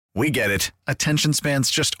We get it. Attention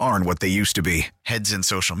spans just aren't what they used to be. Heads in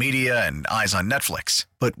social media and eyes on Netflix.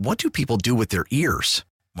 But what do people do with their ears?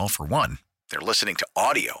 Well, for one, they're listening to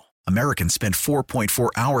audio. Americans spend 4.4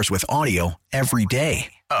 hours with audio every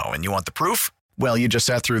day. Oh, and you want the proof? Well, you just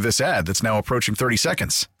sat through this ad that's now approaching 30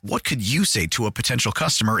 seconds. What could you say to a potential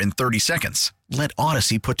customer in 30 seconds? Let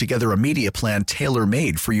Odyssey put together a media plan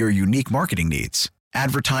tailor-made for your unique marketing needs.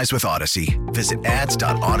 Advertise with Odyssey. Visit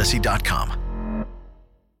ads.odyssey.com.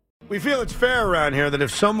 We feel it's fair around here that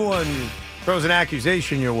if someone throws an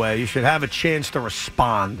accusation your way, you should have a chance to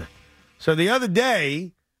respond. So the other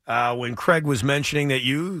day, when Craig was mentioning that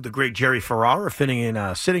you, the great Jerry Ferrara,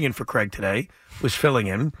 sitting in for Craig today, was filling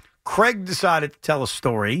in, Craig decided to tell a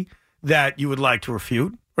story that you would like to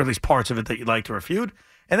refute, or at least parts of it that you'd like to refute.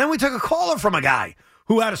 And then we took a caller from a guy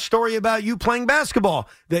who had a story about you playing basketball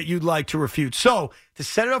that you'd like to refute. So to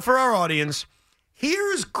set it up for our audience,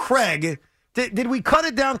 here's Craig. Did we cut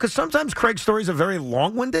it down? Because sometimes Craig's stories are very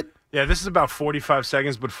long-winded. Yeah, this is about 45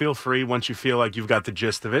 seconds, but feel free once you feel like you've got the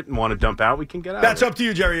gist of it and want to dump out, we can get out. That's up to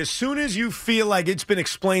you, Jerry. As soon as you feel like it's been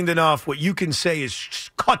explained enough, what you can say is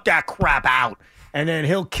just cut that crap out. And then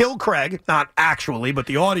he'll kill Craig, not actually, but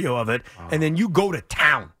the audio of it, and then you go to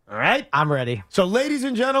town. All right? I'm ready. So, ladies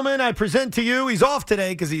and gentlemen, I present to you, he's off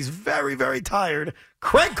today because he's very, very tired,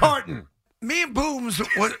 Craig Carton. Me and Booms,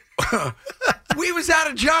 we was at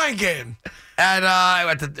a Giant game. And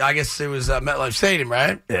I guess it was MetLife Stadium,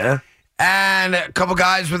 right? Yeah. And a couple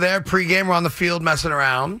guys were there pregame, were on the field messing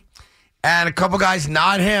around. And a couple guys,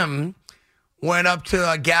 not him, went up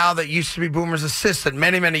to a gal that used to be Boomer's assistant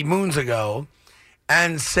many, many moons ago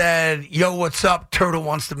and said, "Yo, what's up? Turtle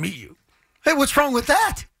wants to meet you." Hey, what's wrong with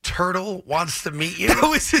that? Turtle wants to meet you. That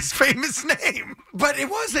was his famous name. But it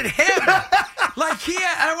wasn't him.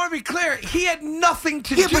 I want to be clear, he had nothing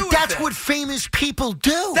to do with it. Yeah, but that's what famous people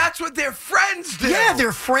do. That's what their friends do. Yeah,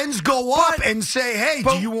 their friends go up and say, hey,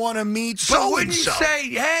 do you want to meet so-and-so? But wouldn't you say,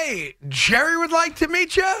 hey, Jerry would like to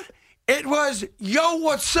meet you? It was, yo,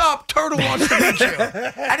 what's up? Turtle wants to meet you.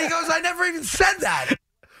 And he goes, I never even said that.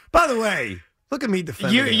 By the way, look at me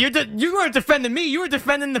defending you weren't defending me. You were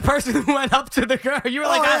defending the person who went up to the girl. You were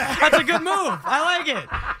like, that's a good move. I like it.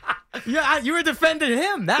 Yeah, you were defending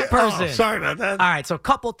him, that person. Sorry about that. All right, so a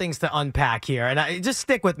couple things to unpack here. And just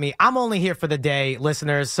stick with me. I'm only here for the day,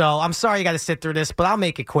 listeners, so I'm sorry you got to sit through this, but I'll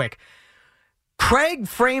make it quick. Craig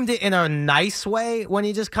framed it in a nice way when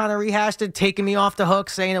he just kind of rehashed it, taking me off the hook,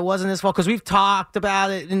 saying it wasn't his fault, because we've talked about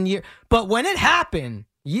it. But when it happened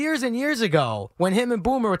years and years ago, when him and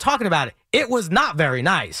Boomer were talking about it, it was not very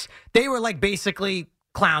nice. They were like basically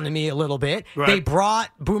clowning me a little bit. Right. They brought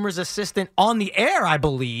Boomer's assistant on the air, I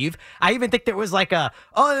believe. I even think there was like a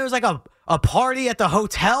party at the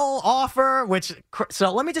hotel offer,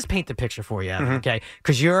 so let me just paint the picture for you, Evan, okay?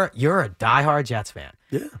 Because you're a diehard Jets fan.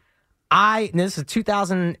 Yeah. This is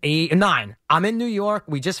 2009. I'm in New York.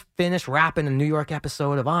 We just finished wrapping a New York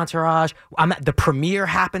episode of Entourage. The premiere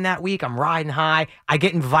happened that week. I'm riding high. I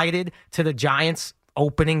get invited to the Giants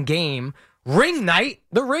opening game. Ring night,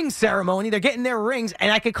 the ring ceremony. They're getting their rings,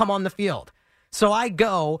 and I could come on the field. So I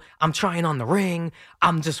go. I'm trying on the ring.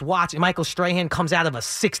 I'm just watching. Michael Strahan comes out of a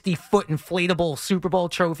 60-foot inflatable Super Bowl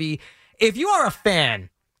trophy. If you are a fan,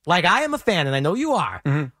 like I am a fan, and I know you are,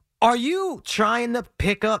 are you trying to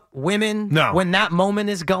pick up women when that moment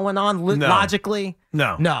is going on logically?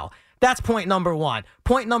 No. No. That's point number one.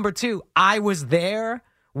 Point number two, I was there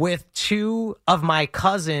with two of my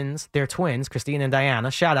cousins, they're twins, Christine and Diana,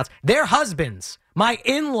 shout-outs, their husbands, my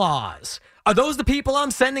in-laws. Are those the people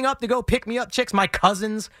I'm sending up to go pick me up chicks? My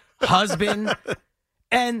cousin's husband?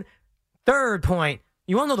 And third point,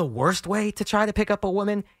 you want to know the worst way to try to pick up a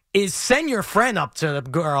woman? Is send your friend up to the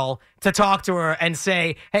girl to talk to her and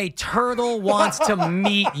say, hey, Turtle wants to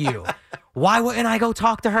meet you. Why wouldn't I go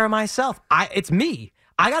talk to her myself? It's me.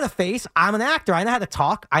 I got a face. I'm an actor. I know how to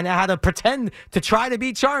talk. I know how to pretend to try to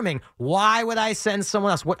be charming. Why would I send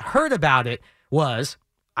someone else? What hurt about it was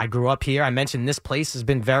I grew up here. I mentioned this place has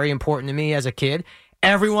been very important to me as a kid.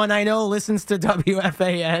 Everyone I know listens to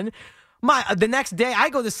WFAN. The next day, I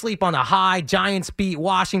go to sleep on a high. Giants beat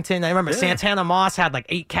Washington. I remember Santana Moss had like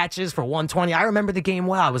 8 catches for 120. I remember the game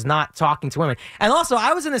well. I was not talking to women. And also,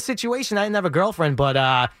 I was in a situation, I didn't have a girlfriend, but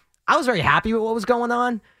I was very happy with what was going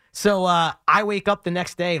on. So I wake up the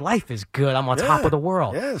next day. Life is good. I'm on top of the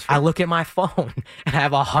world. Yeah, I look at my phone and I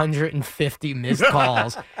have 150 missed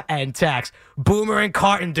calls and texts. Boomer and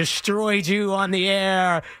Carton destroyed you on the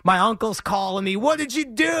air. My uncle's calling me. What did you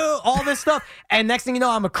do? All this stuff. And next thing you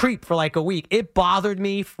know, I'm a creep for like a week. It bothered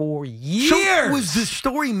me for years. So was the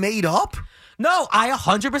story made up? No, I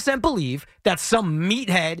 100% believe that some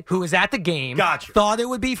meathead who was at the game Gotcha. thought it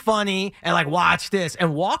would be funny and like, watch this,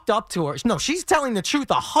 and walked up to her. No, she's telling the truth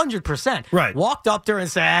 100%. Right. Walked up to her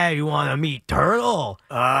and said, hey, you want to meet Turtle?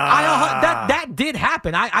 That did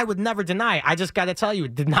happen. I would never deny it. I just got to tell you,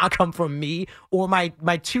 it did not come from me or my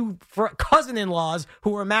two cousin-in-laws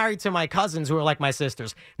who were married to my cousins who are like my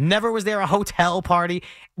sisters. Never was there a hotel party.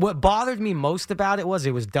 What bothered me most about it was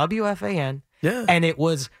WFAN. Yeah. And it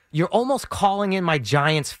was, you're almost calling in my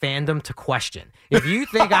Giants fandom to question. If you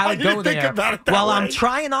think I would You go think there about it that while way. I'm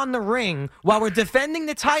trying on the ring, while we're defending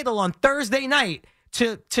the title on Thursday night,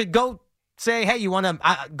 to go say, hey, you want to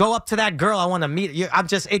go up to that girl, I want to meet you.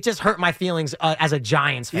 It just hurt my feelings as a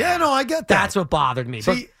Giants fan. Yeah, no, I get that. That's what bothered me.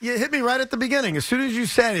 See, you hit me right at the beginning. As soon as you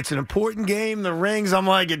said it's an important game, the rings, I'm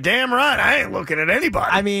like, you're damn right. I ain't looking at anybody.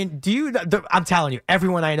 I mean, I'm telling you,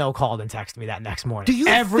 everyone I know called and texted me that next morning. Do you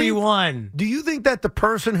Everyone. Do you think that the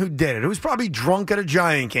person who did it, who was probably drunk at a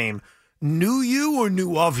Giant game, knew you or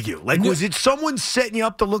knew of you? Like, was it someone setting you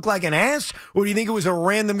up to look like an ass? Or do you think it was a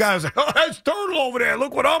random guy who was like, oh, that's Turtle over there.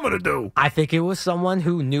 Look what I'm going to do. I think it was someone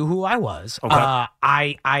who knew who I was. Okay.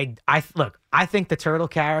 Look, I think the Turtle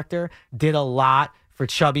character did a lot for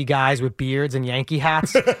chubby guys with beards and Yankee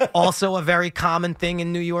hats. Also a very common thing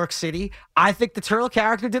in New York City. I think the Turtle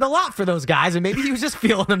character did a lot for those guys, and maybe he was just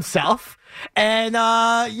feeling himself. And,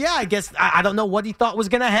 I guess I don't know what he thought was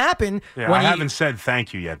going to happen. Yeah, I haven't said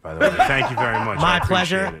thank you yet, by the way. Thank you very much. My I appreciate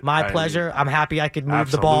pleasure. it. My pleasure. I'm happy I could move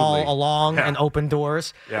the ball Absolutely. along Yeah. and open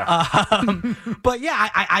doors. Yeah. But yeah,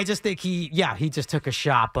 I just think he just took a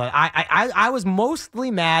shot. But I was mostly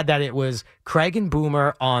mad that it was Craig and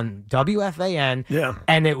Boomer on WFAN. Yeah.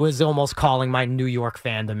 And it was almost calling my New York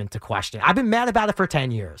fandom into question. I've been mad about it for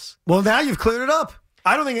 10 years. Well, now you've cleared it up.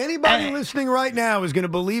 I don't think anybody And- listening right now is going to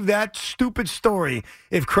believe that stupid story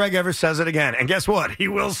if Craig ever says it again. And guess what? He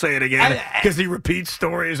will say it again because he repeats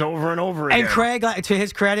stories over and over again. And Craig, to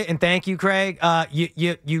his credit, and thank you, Craig,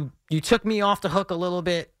 you took me off the hook a little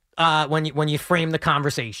bit when you framed the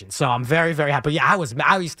conversation. So I'm very, very happy. Yeah, I was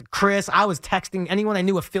Chris. I was texting anyone I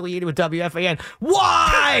knew affiliated with WFAN.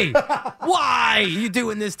 Why? Why are you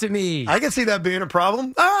doing this to me? I can see that being a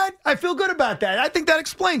problem. All right. I feel good about that. I think that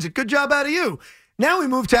explains it. Good job out of you. Now we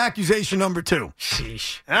move to accusation number 2.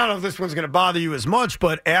 Sheesh. I don't know if this one's going to bother you as much,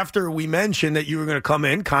 but after we mentioned that you were going to come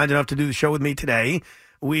in, kind enough to do the show with me today,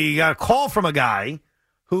 we got a call from a guy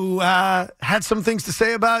who had some things to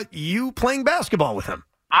say about you playing basketball with him.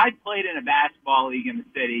 I played in a basketball league in the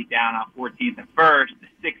city down on 14th and 1st, the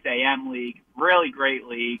 6 a.m. league, really great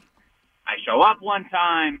league. I show up one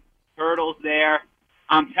time, Turtle's there.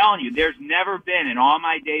 I'm telling you, there's never been in all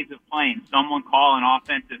my days of playing someone call an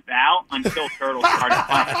offensive foul until Turtle started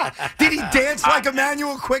playing. Did he dance like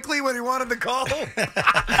Emmanuel quickly when he wanted the call?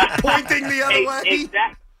 Pointing the other way?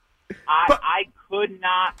 Exactly. I could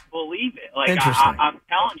not believe it. Like Interesting. I'm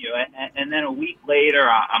telling you. And then a week later,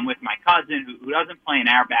 I'm with my cousin who doesn't play in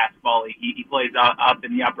our basketball league. He plays up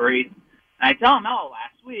in the Upper East. And I tell him,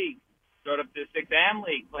 last week, showed up to the 6 a.m.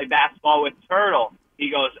 league, play basketball with Turtle. He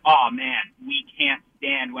goes, oh, man, we can't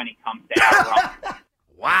stand when he comes to our room.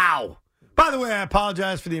 Wow. By the way, I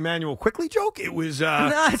apologize for the Emmanuel Quickly joke. It was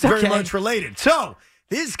it's very okay. much related. So,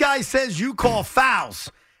 this guy says you call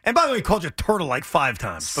fouls. And by the way, he called you Turtle like 5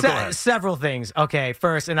 times. But go ahead. Several things. Okay,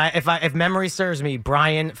 first, and if memory serves me,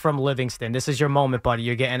 Brian from Livingston, this is your moment, buddy.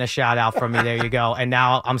 You're getting a shout out from me. There you go. And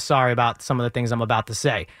now I'm sorry about some of the things I'm about to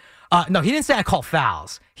say. No, he didn't say I called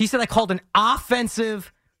fouls. He said I called an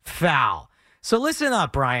offensive foul. So listen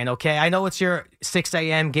up, Brian, okay? I know it's your 6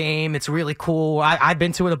 a.m. game. It's really cool. I've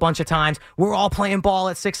been to it a bunch of times. We're all playing ball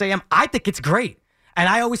at 6 a.m. I think it's great. And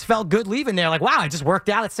I always felt good leaving there. Like, wow, I just worked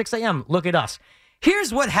out at 6 a.m. Look at us.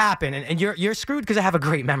 Here's what happened, and you're screwed because I have a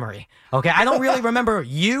great memory, okay? I don't really remember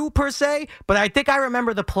you per se, but I think I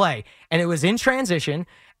remember the play. And it was in transition,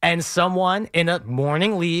 and someone in a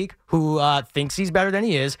morning league who thinks he's better than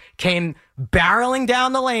he is came barreling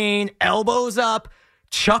down the lane, elbows up,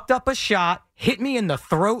 chucked up a shot, hit me in the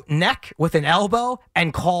throat neck with an elbow,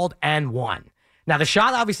 and called and won. Now, the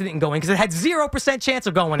shot obviously didn't go in because it had 0% chance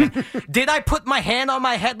of going in. Did I put my hand on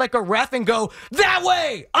my head like a ref and go, that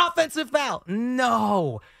way, offensive foul?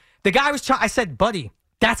 No. The guy was I said, buddy,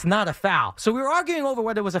 that's not a foul. So we were arguing over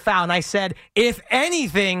whether it was a foul, and I said, if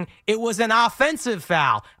anything, it was an offensive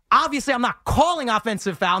foul. Obviously, I'm not calling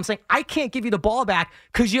offensive foul. I'm saying I can't give you the ball back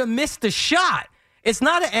because you missed the shot. It's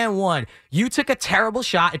not an N1. You took a terrible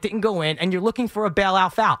shot. It didn't go in, and you're looking for a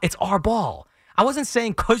bailout foul. It's our ball. I wasn't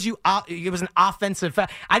saying because it was an offensive foul.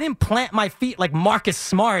 I didn't plant my feet like Marcus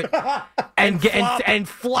Smart and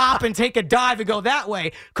flop and take a dive and go that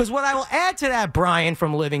way. Because what I will add to that, Brian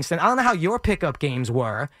from Livingston, I don't know how your pickup games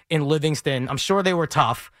were in Livingston. I'm sure they were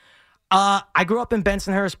tough. I grew up in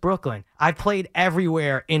Bensonhurst, Brooklyn. I've played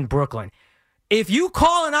everywhere in Brooklyn. If you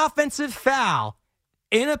call an offensive foul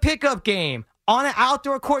in a pickup game on an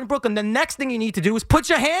outdoor court in Brooklyn, the next thing you need to do is put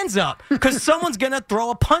your hands up because someone's going to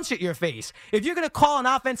throw a punch at your face. If you're going to call an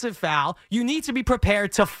offensive foul, you need to be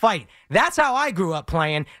prepared to fight. That's how I grew up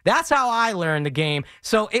playing. That's how I learned the game.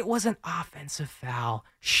 So it was an offensive foul.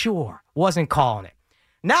 Sure, wasn't calling it.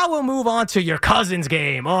 Now we'll move on to your cousin's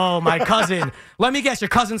game. Oh, my cousin. Let me guess, your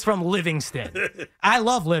cousin's from Livingston. I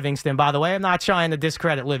love Livingston, by the way. I'm not trying to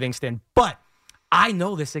discredit Livingston, but I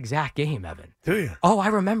know this exact game, Evan. Do you? Oh, I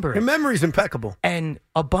remember it. Your memory's impeccable. And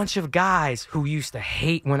a bunch of guys who used to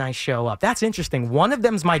hate when I show up. That's interesting. One of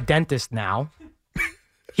them's my dentist now.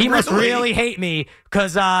 He must really hate me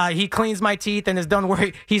because he cleans my teeth and is done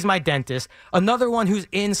work. He's my dentist. Another one who's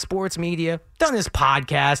in sports media, done his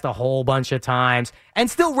podcast a whole bunch of times, and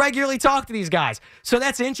still regularly talk to these guys. So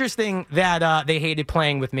that's interesting that they hated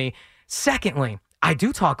playing with me. Secondly, I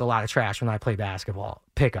do talk a lot of trash when I play basketball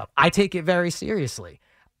pickup. I take it very seriously.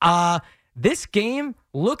 This game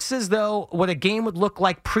looks as though what a game would look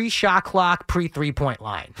like pre-shot clock, pre-3-point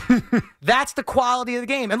line. That's the quality of the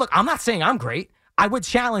game. And look, I'm not saying I'm great. I would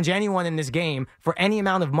challenge anyone in this game for any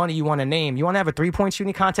amount of money you want to name. You want to have a 3-point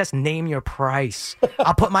shooting contest? Name your price.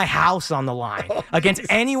 I'll put my house on the line against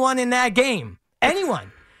anyone in that game.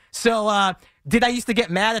 Anyone. So did I used to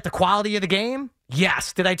get mad at the quality of the game?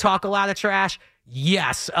 Yes. Did I talk a lot of trash?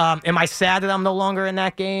 Yes. Am I sad that I'm no longer in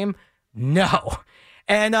that game? No.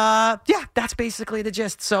 And, yeah, that's basically the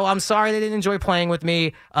gist. So I'm sorry they didn't enjoy playing with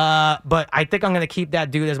me, but I think I'm going to keep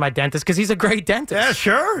that dude as my dentist because he's a great dentist. Yeah,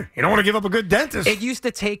 sure. You don't want to give up a good dentist. It used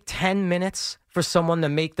to take 10 minutes for someone to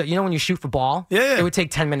make the, when you shoot for ball? Yeah. It would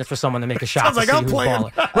take 10 minutes for someone to make a shot. Sounds to like see I'm who's playing.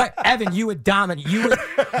 baller. Right, Evan, you would dominate.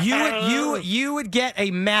 You would get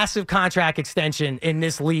a massive contract extension in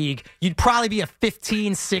this league. You'd probably be a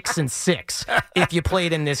 15-6-6 if you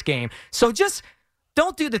played in this game. So just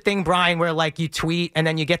don't do the thing, Brian, where like you tweet and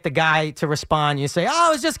then you get the guy to respond. You say, "Oh, I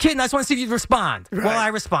was just kidding. I just want to see if you'd respond." Right. Well, I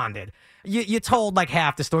responded. You told like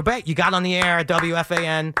half the story, but you got on the air at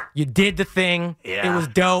WFAN. You did the thing. Yeah. It was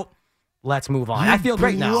dope. Let's move on. I feel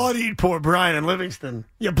great now. You bloodied poor Brian in Livingston.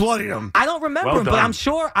 You bloodied him. I don't remember him, but I'm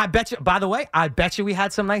sure. I bet you. By the way, I bet you we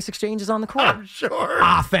had some nice exchanges on the court. I'm sure.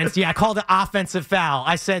 Offense. Yeah, I called it offensive foul.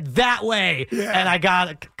 I said that way, and I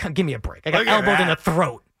got. Give me a break. I got elbowed in the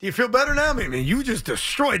throat. Do you feel better now? I mean, you just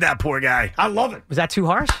destroyed that poor guy. I love it. Was that too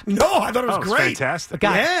harsh? No, I thought it was great. Fantastic.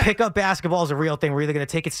 Guys, pickup basketball is a real thing. We're either going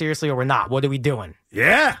to take it seriously or we're not. What are we doing?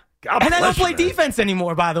 Yeah. God and I don't bless you, play man. defense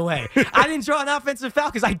anymore, by the way. I didn't draw an offensive foul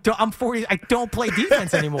because I'm 40. I don't play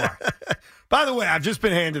defense anymore. By the way, I've just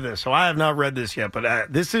been handed this, so I have not read this yet,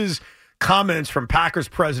 but this is comments from Packers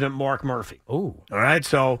president Mark Murphy. Ooh. All right,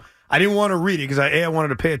 so I didn't want to read it because I wanted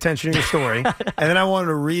to pay attention to your story, and then I wanted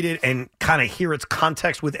to read it and kind of hear its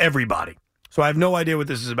context with everybody. So I have no idea what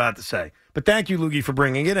this is about to say. But thank you, Loogie, for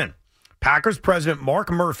bringing it in. Packers president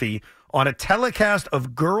Mark Murphy on a telecast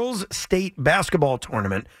of girls' state basketball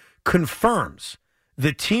tournament confirms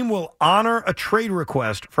the team will honor a trade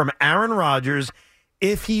request from Aaron Rodgers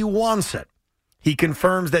if he wants it. He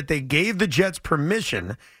confirms that they gave the Jets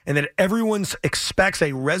permission and that everyone expects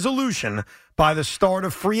a resolution by the start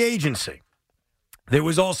of free agency. There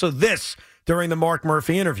was also this during the Mark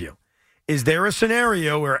Murphy interview. Is there a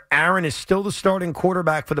scenario where Aaron is still the starting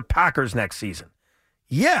quarterback for the Packers next season?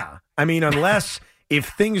 Yeah. I mean, unless if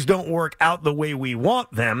things don't work out the way we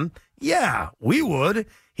want them, yeah, we would.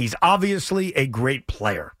 He's obviously a great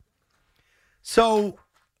player. So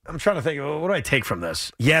I'm trying to think, what do I take from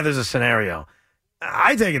this? Yeah, there's a scenario.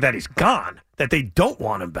 I take it that he's gone, that they don't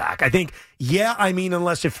want him back. I think,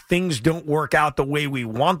 unless if things don't work out the way we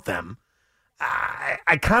want them.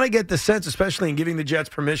 I kind of get the sense, especially in giving the Jets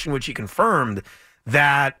permission, which he confirmed,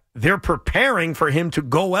 that they're preparing for him to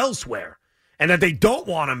go elsewhere and that they don't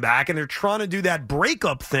want him back. And they're trying to do that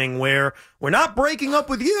breakup thing where we're not breaking up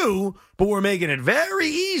with you, but we're making it very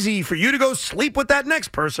easy for you to go sleep with that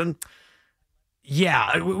next person.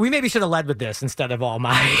 Yeah, we maybe should have led with this instead of all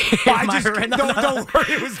my. Don't worry,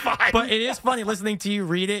 it was fine. But it is funny listening to you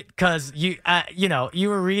read it because you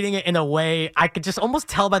were reading it in a way I could just almost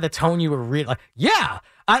tell by the tone you were reading.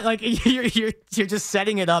 Like, you're just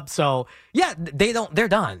setting it up. So yeah, they're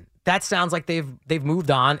done. That sounds like they've moved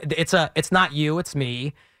on. It's not you, it's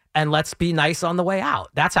me. And let's be nice on the way out.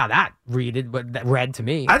 That's how that read to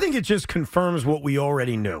me. I think it just confirms what we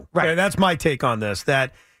already knew. Right. Yeah, that's my take on this.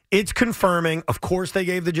 That it's confirming, of course, they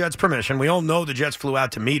gave the Jets permission. We all know the Jets flew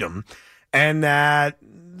out to meet him, and that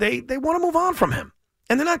they want to move on from him.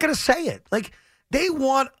 And they're not going to say it. Like, they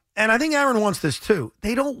want, and I think Aaron wants this too,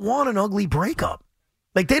 they don't want an ugly breakup.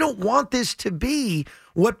 Like, they don't want this to be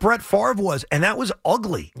what Brett Favre was, and that was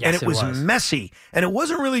ugly, Yes, and it was messy, and it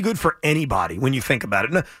wasn't really good for anybody when you think about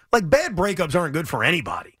it. No, like, bad breakups aren't good for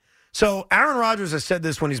anybody. So Aaron Rodgers has said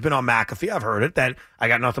this when he's been on McAfee. I've heard it, that I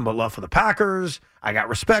got nothing but love for the Packers. I got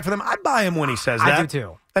respect for them. I buy him when he says that. I do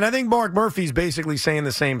too. And I think Mark Murphy's basically saying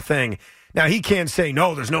the same thing. Now, he can't say,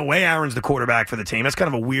 no, there's no way Aaron's the quarterback for the team. That's kind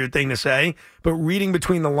of a weird thing to say. But reading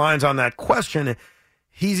between the lines on that question,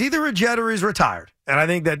 he's either a Jet or he's retired. And I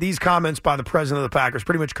think that these comments by the president of the Packers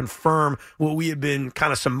pretty much confirm what we have been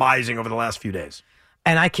kind of surmising over the last few days.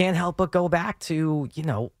 And I can't help but go back to,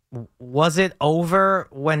 was it over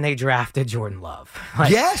when they drafted Jordan Love?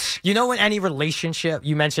 Like, yes. In any relationship,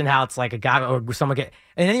 you mentioned how it's like a guy or someone in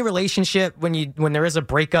any relationship, when there is a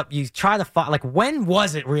breakup, you try to find, like, when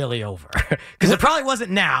was it really over? Because it probably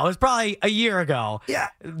wasn't now. It was probably a year ago. Yeah.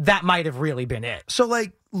 That might have really been it. So,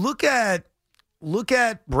 like, look at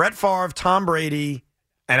Brett Favre, Tom Brady,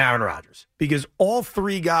 and Aaron Rodgers, because all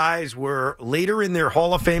three guys were later in their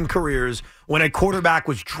Hall of Fame careers when a quarterback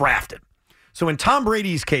was drafted. So in Tom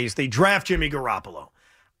Brady's case, they draft Jimmy Garoppolo.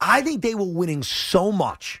 I think they were winning so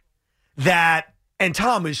much that, and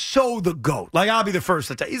Tom is so the GOAT. Like, I'll be the first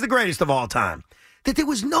to tell you, he's the greatest of all time, that there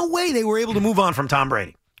was no way they were able to move on from Tom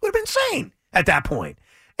Brady. It would have been insane at that point.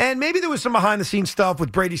 And maybe there was some behind-the-scenes stuff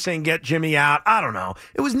with Brady saying, get Jimmy out. I don't know.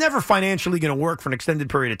 It was never financially going to work for an extended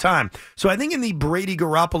period of time. So I think in the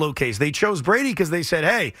Brady-Garoppolo case, they chose Brady because they said,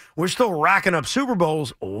 hey, we're still racking up Super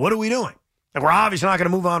Bowls. What are we doing? And we're obviously not going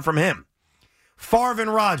to move on from him. Favre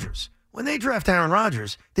and Rodgers. When they draft Aaron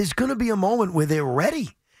Rodgers, there's going to be a moment where they're ready.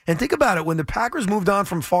 And think about it. When the Packers moved on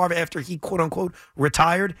from Favre after he, quote-unquote,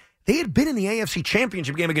 retired, they had been in the AFC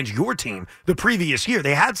Championship game against your team the previous year.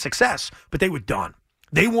 They had success, but they were done.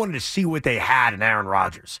 They wanted to see what they had in Aaron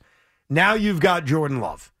Rodgers. Now you've got Jordan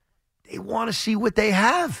Love. They want to see what they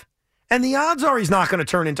have. And the odds are he's not going to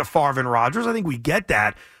turn into Favre and Rodgers. I think we get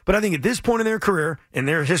that. But I think at this point in their career, in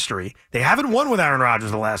their history, they haven't won with Aaron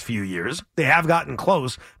Rodgers the last few years. They have gotten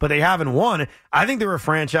close, but they haven't won. I think they're a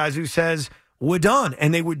franchise who says, we're done.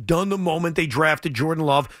 And they were done the moment they drafted Jordan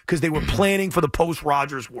Love because they were planning for the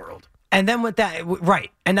post-Rodgers world. And then with that,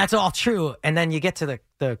 right, and that's all true. And then you get to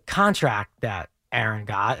the contract that Aaron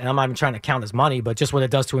got, and I'm not even trying to count his money, but just what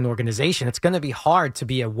it does to an organization. It's going to be hard to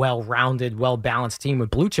be a well-rounded, well-balanced team with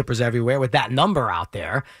blue chippers everywhere with that number out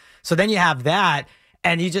there. So then you have that,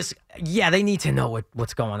 and you just, they need to know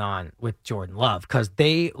what's going on with Jordan Love, because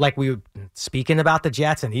they, like we were speaking about the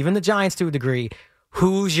Jets and even the Giants to a degree,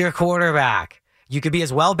 who's your quarterback? You could be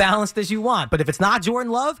as well-balanced as you want, but if it's not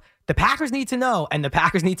Jordan Love, the Packers need to know, and the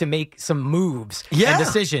Packers need to make some moves and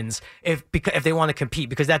decisions if they want to compete,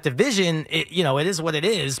 because that division, it is what it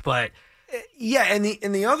is. But and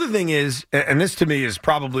the other thing is, and this to me is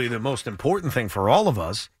probably the most important thing for all of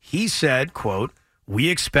us. He said, "quote We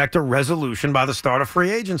expect a resolution by the start of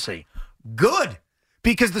free agency." Good,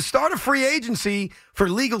 because the start of free agency for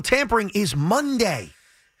legal tampering is Monday.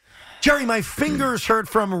 Jerry, my fingers hurt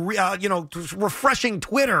from, refreshing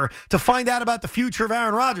Twitter to find out about the future of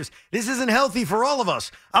Aaron Rodgers. This isn't healthy for all of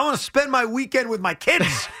us. I want to spend my weekend with my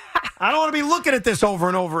kids. I don't want to be looking at this over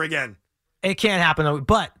and over again. It can't happen.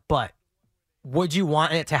 But would you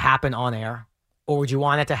want it to happen on air? Or would you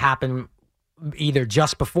want it to happen either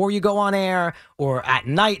just before you go on air or at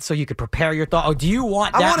night so you could prepare your thought? Or do you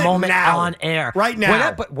want that moment on air? Right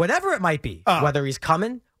now. Whatever it might be, whether he's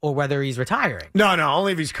coming or whether he's retiring. No,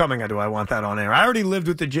 only if he's coming do I want that on air. I already lived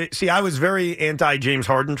with See, I was very anti-James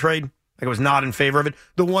Harden trade. Like, I was not in favor of it.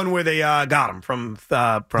 The one where they got him from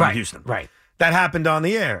Houston. Right. That happened on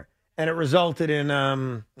the air, and it resulted in,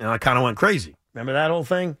 I kind of went crazy. Remember that whole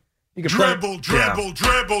thing? You could dribble,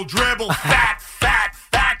 fat.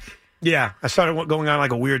 Yeah, I started going on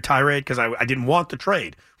like a weird tirade because I didn't want the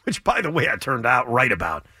trade, which, by the way, I turned out right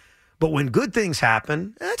about. But when good things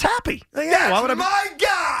happen, it's happy. That's my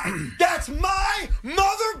guy. That's my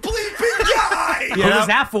mother bleeping guy. Who was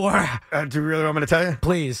that for? Do you really want me to tell you?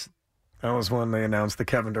 Please. That was when they announced the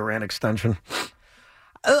Kevin Durant extension.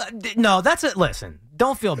 No, that's it. Listen,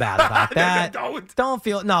 don't feel bad about that. Don't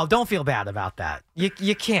feel bad about that.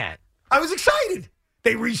 You can't. I was excited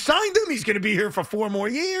They re-signed him. He's going to be here for 4 more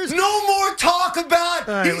years. No more talk about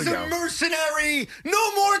Here he's we a go. mercenary.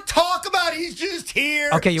 No more talk about he's just here.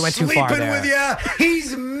 Okay, you went too far sleeping there. with you.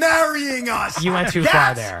 He's marrying us. You went too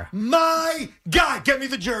far That's there. My guy, get me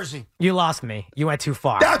the jersey. You lost me. You went too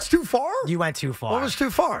far. That's too far? You went too far. What was too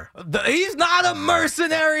far? He's not a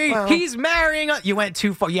mercenary. Well- He's marrying us. You went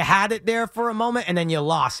too far. You had it there for a moment, and then you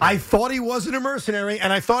lost me. I thought he wasn't a mercenary,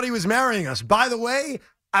 and I thought he was marrying us. By the way,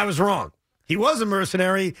 I was wrong. He was a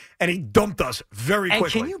mercenary, and he dumped us very and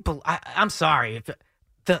quickly. can you? I'm sorry.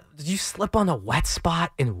 Did you slip on a wet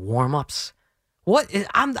spot in warm-ups?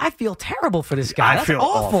 I feel terrible for this guy. I That's feel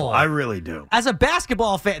awful. I really do. As a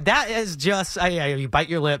basketball fan, that is just you bite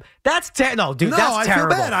your lip. That's no, dude. No, that's I feel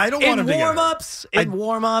terrible. bad. I don't want him to get hurt. In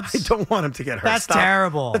warm-ups. I don't want him to get hurt. That's Stop.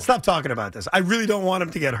 terrible. Let's stop talking about this. I really don't want him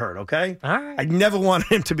to get hurt, okay? All right. I never want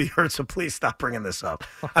him to be hurt, so please stop bringing this up.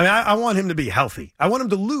 I mean, I want him to be healthy. I want him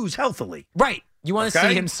to lose healthily. Right. You want to Okay.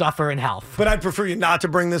 see him suffer in health. But I'd prefer you not to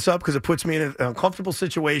bring this up because it puts me in an uncomfortable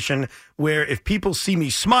situation where if people see me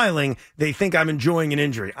smiling, they think I'm enjoying an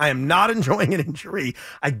injury. I am not enjoying an injury.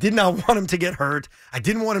 I did not want him to get hurt. I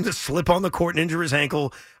didn't want him to slip on the court and injure his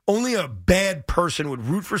ankle. Only a bad person would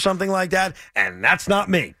root for something like that, and that's not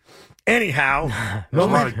me. Anyhow, There's a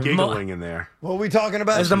lot of giggling in there. what are we talking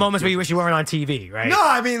about? There's the moments where you wish you weren't on TV, right? No,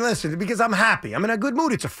 I mean, listen, because I'm happy. I'm in a good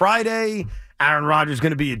mood. It's a Friday. Aaron Rodgers is going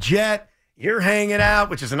to be a Jet. You're hanging out,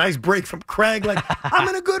 which is a nice break from Craig. Like, I'm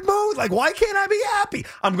in a good mood. Like, why can't I be happy?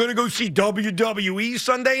 I'm going to go see WWE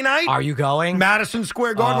Sunday night. Are you going? Madison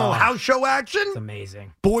Square Garden, little house show action. It's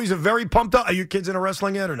amazing. Boys are very pumped up. Are your kids into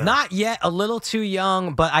wrestling yet or no? Not yet. A little too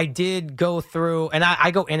young, but I did go through, and I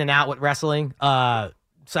go in and out with wrestling.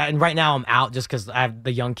 And right now I'm out just because I have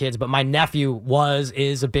the young kids. But my nephew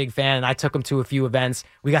is a big fan, and I took him to a few events.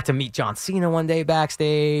 We got to meet John Cena one day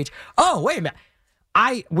backstage. Oh, wait a minute.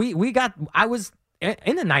 I was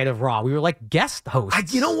in the night of Raw. We were like guest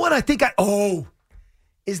hosts. You know what?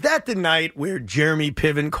 Is that the night where Jeremy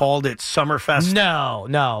Piven called it Summerfest?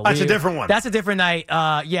 No. That's a different one. That's a different night.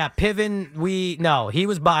 Yeah, Piven, he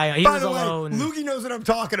was he By was the way, alone. Lukey knows what I'm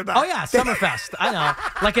talking about. Oh, yeah, Summerfest. I know.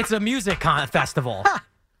 Like it's a music festival.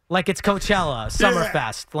 Like it's Coachella,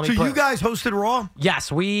 Summerfest. So you guys hosted Raw?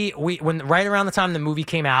 Yes, we right around the time the movie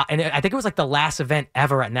came out, and I think it was like the last event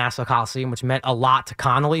ever at Nassau Coliseum, which meant a lot to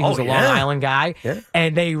Connolly, who's a Long Island guy. Yeah.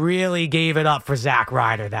 And they really gave it up for Zack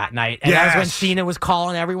Ryder that night. And that was when Cena was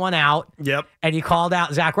calling everyone out. Yep. And he called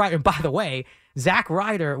out Zack Ryder. And by the way, Zack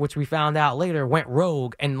Ryder, which we found out later, went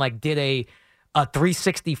rogue and like did a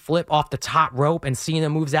 360 flip off the top rope, and Cena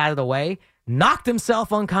moves out of the way, knocked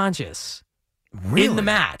himself unconscious. Really? In the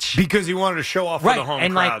match. Because he wanted to show off for the home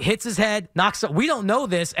and crowd. like hits his head, knocks up. We don't know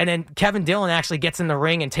this, and then Kevin Dillon actually gets in the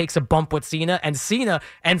ring and takes a bump with Cena, and Cena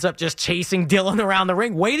ends up just chasing Dillon around the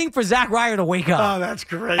ring, waiting for Zack Ryder to wake up. Oh, that's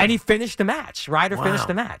great. And he finished the match. Ryder finished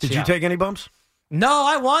the match. Did you take any bumps? No,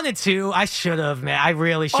 I wanted to. I should have, man. I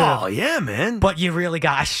really should have. Oh, yeah, man. But you really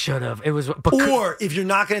I should have. It was. Or if you're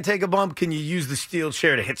not going to take a bump, can you use the steel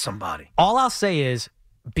chair to hit somebody? All I'll say is,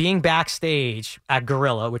 being backstage at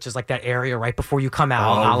Gorilla, which is like that area right before you come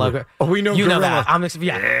out. We know you Gorilla. know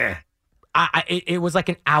that. It was like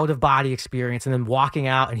an out of body experience, and then walking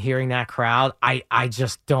out and hearing that crowd, I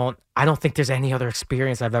don't think there's any other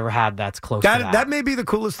experience I've ever had that's close to that. That may be the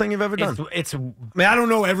coolest thing you've ever done. It's I mean, I don't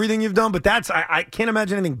know everything you've done, but I can't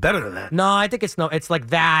imagine anything better than that. no, I think it's like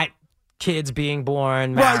that. Kids being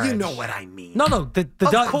born. Well, marriage. you know what I mean. No,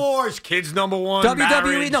 of course, kids number one. WWE.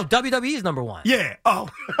 Marriage. No, WWE is number one. Yeah. Oh.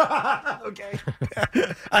 Okay.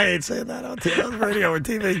 I ain't saying that on radio or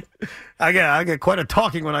TV. I get quite a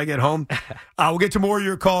talking when I get home. We'll get to more of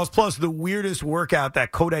your calls, plus the weirdest workout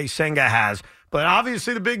that Kodai Senga has. But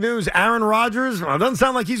obviously the big news, Aaron Rodgers, it doesn't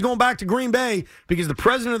sound like he's going back to Green Bay because the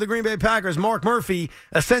president of the Green Bay Packers, Mark Murphy,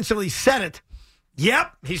 essentially said it.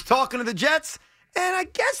 Yep, he's talking to the Jets. And I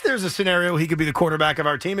guess there's a scenario he could be the quarterback of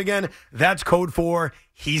our team again. That's code for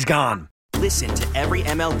he's gone. Listen to every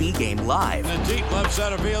MLB game live. In the deep left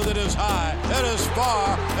center field, it is high, it is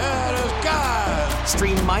far, it is gone.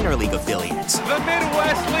 Stream minor league affiliates. The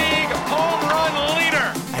Midwest League home run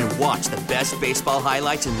leader. And watch the best baseball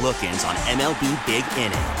highlights and look-ins on MLB Big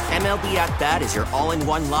Inning. MLB At Bat is your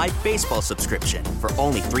all-in-one live baseball subscription for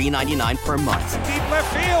only $3.99 per month. Deep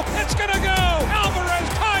left field, it's gonna go. Alvarez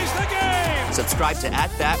ties the game. Subscribe to At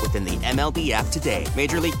Bat within the MLB app today.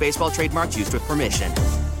 Major League Baseball trademarks used with permission.